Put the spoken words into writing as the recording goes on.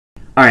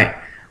Alright,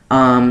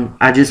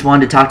 I just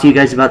wanted to talk to you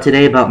guys about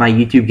today about my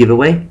YouTube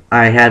giveaway.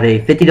 I have a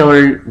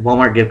 $50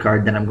 Walmart gift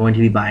card that I'm going to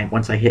be buying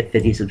once I hit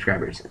 50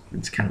 subscribers.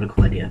 It's kind of a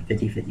cool idea,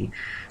 50-50.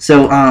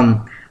 So,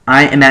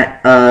 I am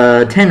at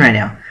 10 right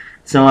now.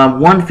 So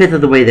I'm 1/5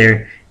 of the way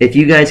there. If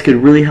you guys could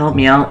really help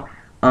me out,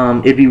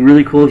 it'd be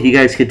really cool if you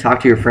guys could talk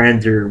to your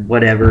friends or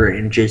whatever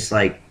and just,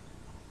 like,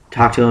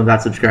 talk to them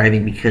about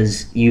subscribing,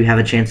 because you have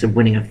a chance of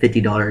winning a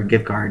 $50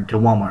 gift card to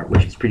Walmart,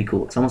 which is pretty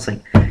cool. It's almost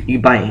like you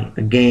could buy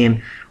a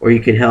game, or you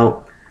could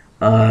help.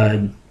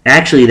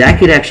 Actually, that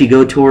could actually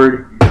go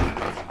toward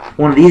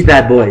one of these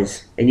bad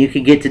boys, and you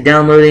could get to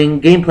downloading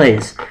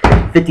gameplays.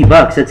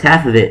 $50, that's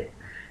half of it.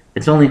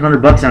 It's only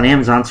 $100 on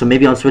Amazon, so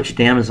maybe I'll switch it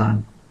to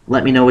Amazon.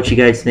 Let me know what you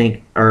guys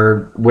think,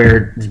 or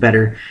where it's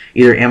better,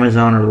 either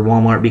Amazon or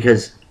Walmart,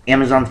 because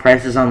Amazon's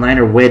prices online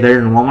are way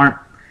better than Walmart.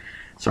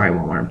 Sorry,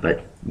 Walmart,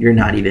 but you're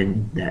not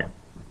even that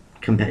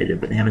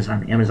competitive with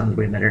Amazon. Amazon's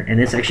way better. And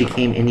this actually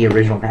came in the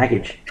original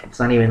package. It's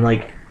not even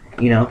like,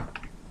 you know,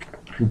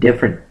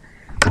 different.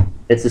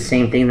 It's the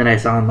same thing that I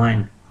saw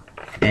online.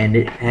 And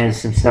it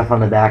has some stuff on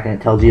the back, and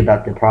it tells you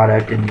about the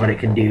product and what it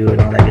can do and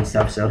all that good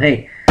stuff. So,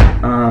 hey,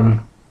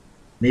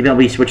 maybe I'll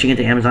be switching it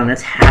to Amazon.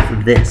 That's half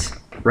of this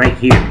right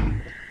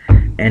here.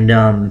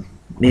 And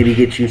maybe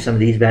get you some of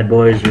these bad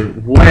boys or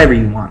whatever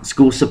you want.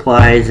 School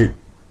supplies,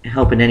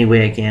 help in any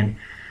way I can.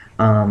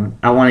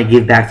 I want to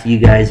give back to you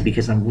guys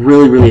because I'm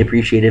really, really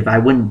appreciative. I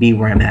wouldn't be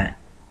where I'm at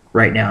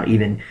right now,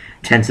 even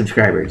 10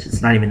 subscribers.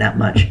 It's not even that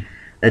much.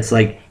 That's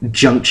like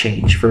junk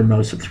change for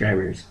most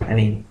subscribers. I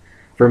mean,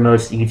 for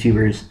most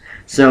YouTubers.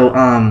 So,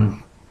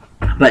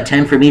 but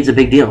 10 for me is a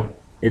big deal.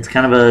 It's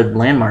kind of a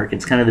landmark.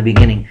 It's kind of the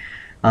beginning.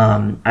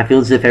 I feel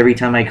as if every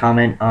time I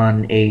comment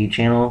on a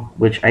channel,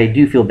 which I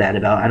do feel bad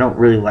about, I don't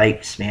really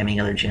like spamming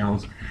other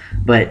channels,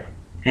 but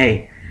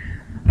hey,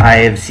 I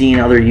have seen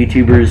other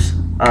YouTubers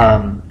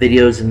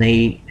videos, and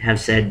they have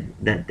said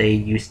that they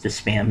used to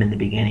spam in the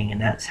beginning,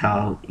 and that's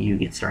how you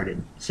get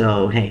started.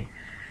 So hey,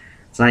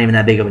 it's not even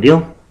that big of a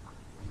deal,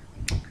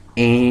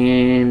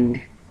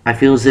 and I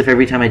feel as if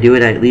every time I do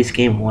it, I at least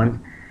gain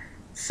one.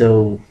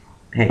 So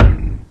hey,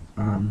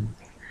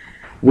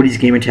 Woody's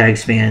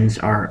Gamertags fans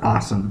are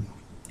awesome.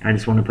 I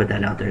just want to put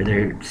that out there.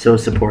 They're so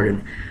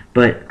supportive.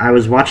 But I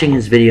was watching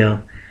his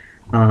video,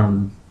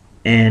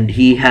 and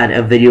he had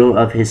a video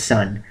of his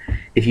son.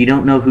 If you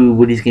don't know who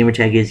Woody's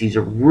Gamertag is, he's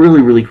a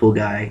really, really cool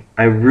guy.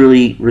 I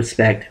really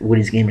respect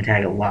Woody's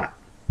Gamertag a lot.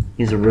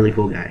 He's a really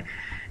cool guy.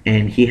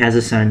 And he has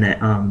a son that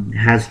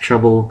has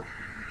trouble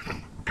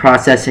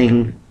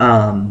processing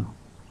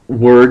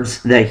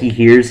words that he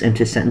hears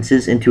into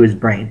sentences into his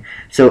brain.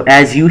 So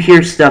as you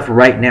hear stuff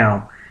right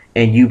now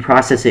and you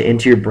process it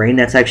into your brain,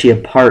 that's actually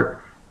a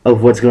part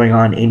of what's going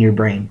on in your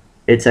brain.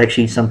 It's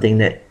actually something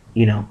that,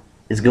 you know,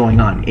 is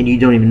going on, and you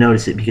don't even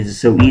notice it because it's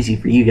so easy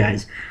for you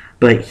guys.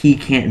 But he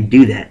can't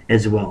do that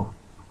as well.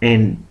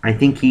 And I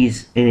think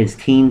he's in his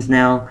teens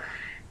now,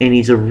 and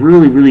he's a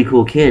really, really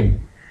cool kid.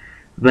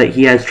 But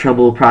he has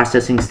trouble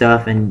processing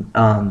stuff, and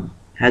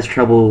has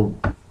trouble,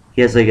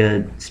 he has like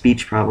a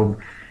speech problem,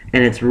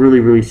 and it's really,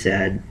 really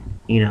sad.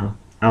 You know,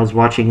 I was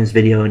watching his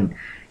video, and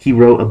he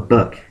wrote a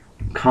book.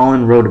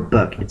 Colin wrote a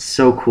book. It's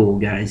so cool,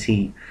 guys.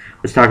 He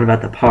was talking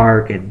about the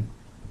park and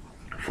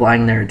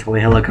flying their toy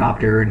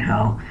helicopter and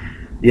how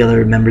the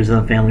other members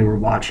of the family were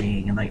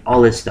watching and like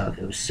all this stuff.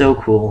 It was so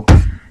cool.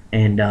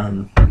 And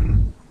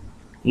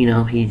you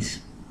know,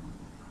 he's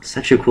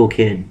such a cool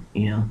kid.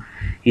 You know,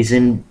 he's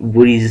in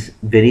Woody's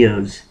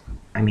videos,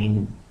 I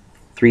mean,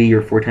 3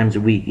 or 4 times a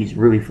week. He's a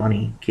really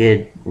funny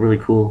kid, really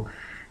cool.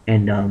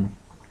 And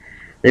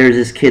there's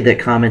this kid that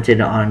commented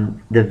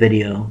on the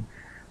video,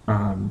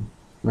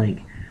 like,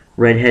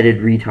 redheaded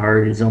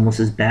retard is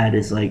almost as bad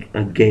as like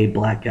a gay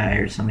black guy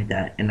or something like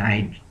that. And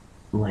I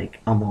like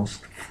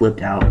almost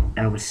flipped out.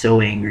 I was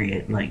so angry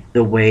at like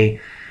the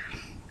way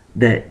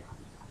that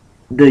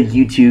the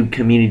YouTube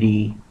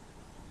community,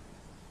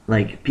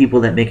 like people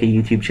that make a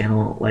YouTube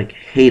channel, like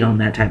hate on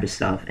that type of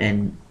stuff,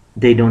 and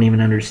they don't even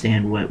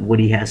understand what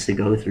Woody has to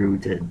go through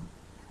to,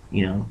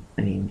 you know,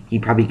 I mean, he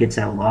probably gets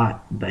that a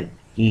lot, but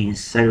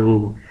he's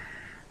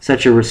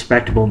such a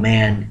respectable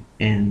man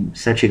and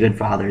such a good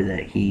father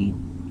that he,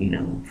 you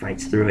know,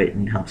 fights through it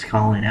and helps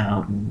Colin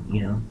out, and,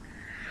 you know.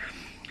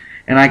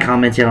 And I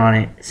commented on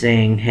it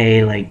saying,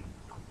 hey, like,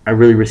 I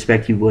really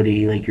respect you,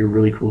 Woody. Like, you're a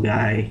really cool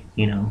guy.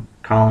 You know,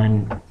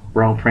 Colin,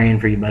 we're all praying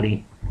for you,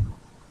 buddy.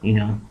 You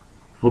know,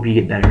 hope you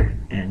get better.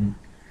 And,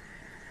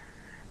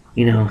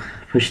 you know,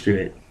 push through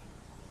it.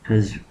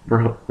 Because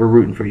we're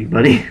rooting for you,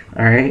 buddy.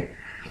 All right?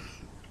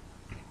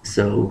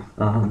 So,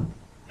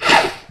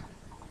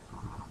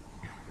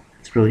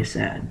 it's really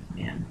sad,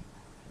 man.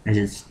 I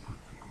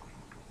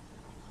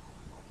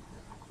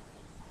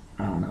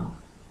don't know.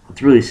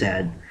 It's really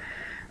sad.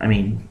 I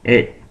mean,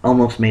 it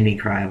almost made me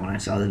cry when I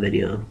saw the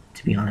video,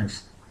 to be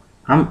honest.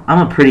 I'm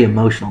a pretty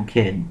emotional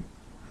kid.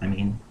 I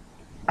mean,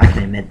 I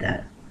can admit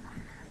that.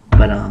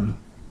 But,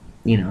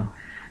 you know,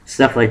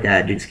 stuff like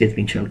that just gets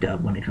me choked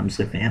up when it comes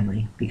to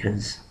family,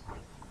 because,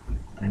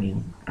 I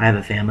mean, I have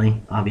a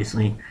family,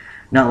 obviously.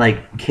 Not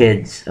like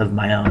kids of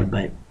my own,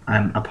 but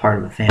I'm a part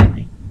of a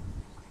family,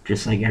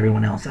 just like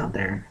everyone else out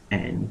there.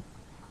 And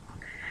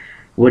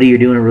Woody, you're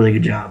doing a really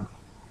good job.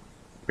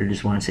 I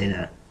just want to say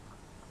that.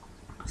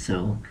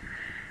 So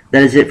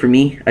that is it for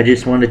me. I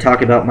just wanted to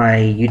talk about my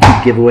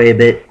YouTube giveaway a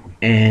bit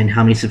and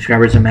how many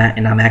subscribers I'm at,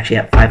 and I'm actually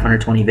at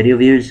 520 video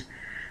views,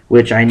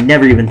 which I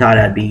never even thought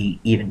I'd be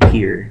even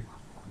here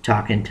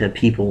talking to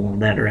people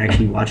that are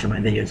actually watching my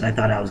videos. I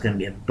thought I was going to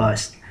be a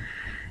bust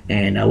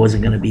and I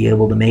wasn't going to be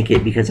able to make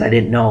it because I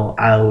didn't know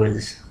I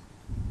was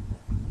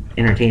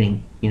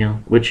entertaining,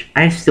 which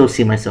I still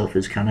see myself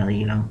as kind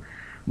of,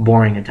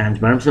 boring at times,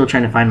 but I'm still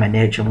trying to find my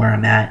niche and where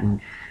I'm at,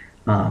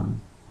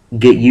 and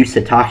get used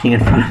to talking in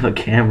front of a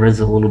camera is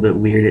a little bit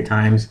weird at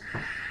times.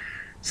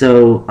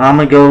 So I'm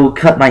gonna go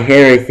cut my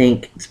hair. I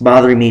think it's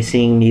bothering me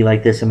seeing me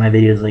like this in my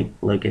videos,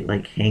 like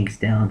it hangs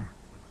down.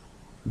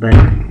 But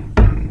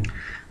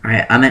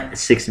alright, I'm at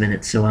 6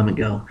 minutes, so I'm gonna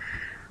go.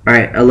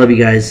 Alright, I love you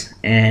guys,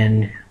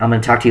 and I'm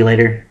gonna talk to you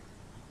later.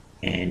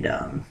 And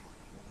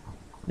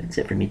that's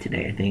it for me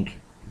today, I think.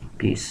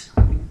 Peace.